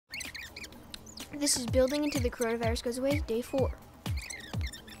This is building until the coronavirus goes away, day 4.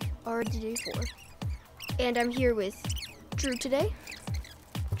 Already day 4. And I'm here with Drew today.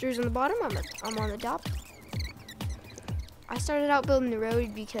 Drew's on the bottom, I'm on the top. I started out building the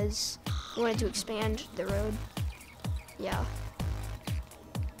road because I wanted to expand the road. Yeah.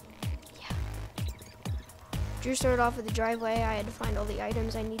 Drew started off with the driveway. I had to find all the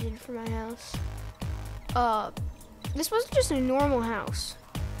items I needed for my house. This wasn't just a normal house.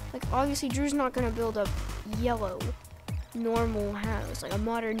 Like, obviously, Drew's not gonna build a yellow, normal house, like a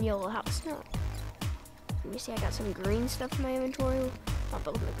modern yellow house, no. Let me see, I got some green stuff in my inventory. Not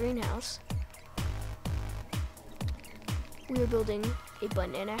building a greenhouse. We are building a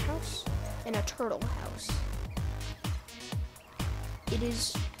banana house and a turtle house. It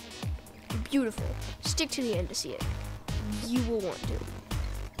is beautiful. Stick to the end to see it. You will want to,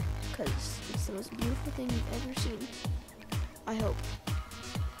 because it's the most beautiful thing you've ever seen. I hope.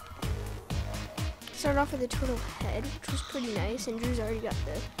 Started off with a turtle head, which was pretty nice, and Drew's already got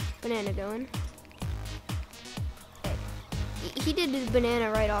the banana going. He did the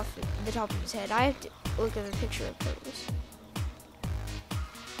banana right off the top of his head. I have to look at a picture of turtles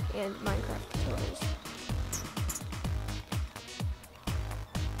and Minecraft turtles.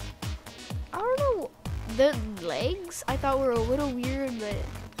 I don't know, the legs I thought were a little weird, but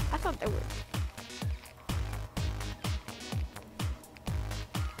I thought they were.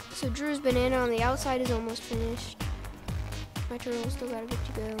 So Drew's banana on the outside is almost finished. My turtle's still got a bit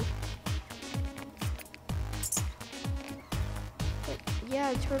to go. But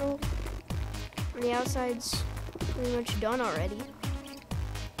yeah, turtle on the outside's pretty much done already.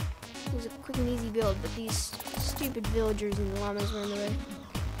 It was a quick and easy build, but these stupid villagers and the llamas were in the way.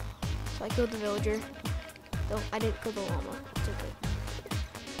 So I killed the villager. Though I didn't kill the llama. It's okay.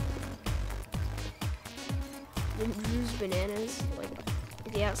 Then Drew's bananas, like,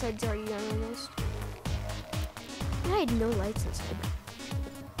 the outside's already done almost. And I had no lights inside.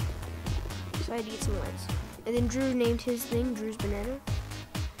 So I had to get some lights. And then Drew named his thing Drew's Banana.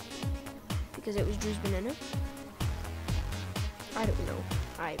 Because it was Drew's banana. I don't know.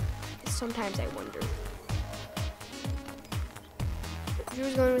 Sometimes I wonder.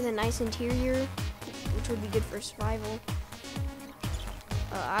 Drew's going with a nice interior, which would be good for survival.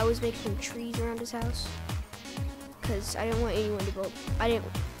 I was making some trees around his house, because I didn't want anyone to build. I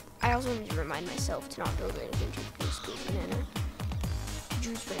also wanted to remind myself to not build anything too close to his banana.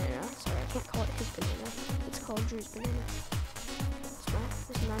 Drew's banana. Sorry, I can't call it his banana. It's called Drew's banana.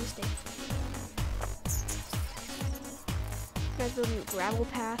 That's my mistake. I was building a gravel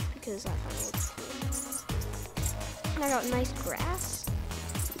path because I thought it looked cool. And I got nice grass.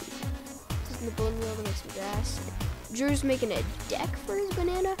 Just in the building world to make some grass. Drew's making a deck for his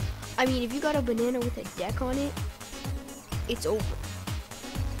banana. I mean, if you got a banana with a deck on it, it's over.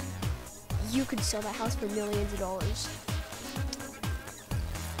 You could sell that house for millions of dollars.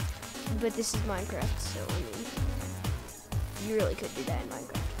 But this is Minecraft, so I mean, you really could do that in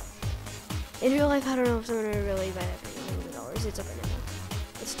Minecraft. In real life, I don't know if someone would really buy that for millions of dollars. It's a banana.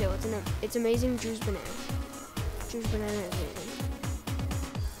 But still, it's amazing. Drew's banana. Drew's banana is amazing.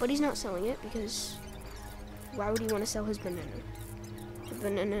 But he's not selling it because why would he want to sell his banana? The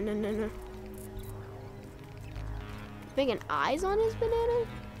banana. Making eyes on his banana?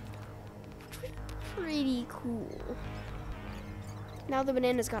 Pretty cool. Now the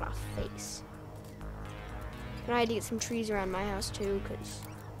banana's got a face. And I had to get some trees around my house too, because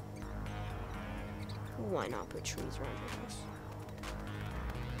why not put trees around your house?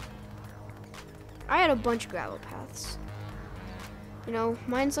 I had a bunch of gravel paths. You know,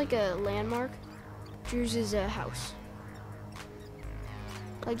 mine's like a landmark. Drew's is a house.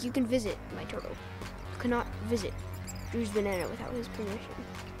 Like, you can visit my turtle. You cannot visit Drew's banana without his permission.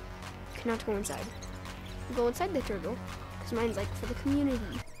 You cannot go inside. You go inside the turtle, because mine's like for the community.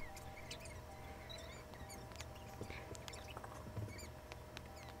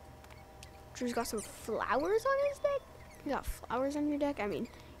 Drew's got some flowers on his deck. You got flowers on your deck? I mean,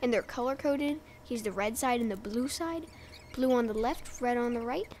 and they're color coded. He's the red side and the blue side. Blue on the left, red on the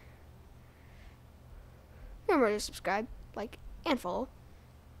right. Remember to subscribe, like, and follow.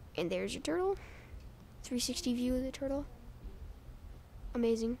 And there's your turtle. 360 view of the turtle.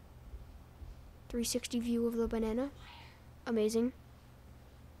 Amazing. 360 view of the banana. Amazing.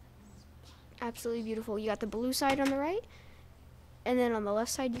 Absolutely beautiful. You got the blue side on the right. And then on the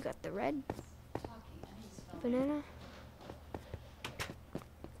left side, you got the red banana.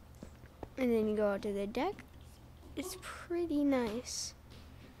 And then you go out to the deck. It's pretty nice.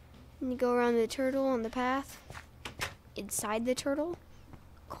 And you go around the turtle on the path. Inside the turtle.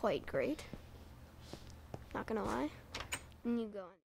 Quite great. Not gonna lie. And you go in.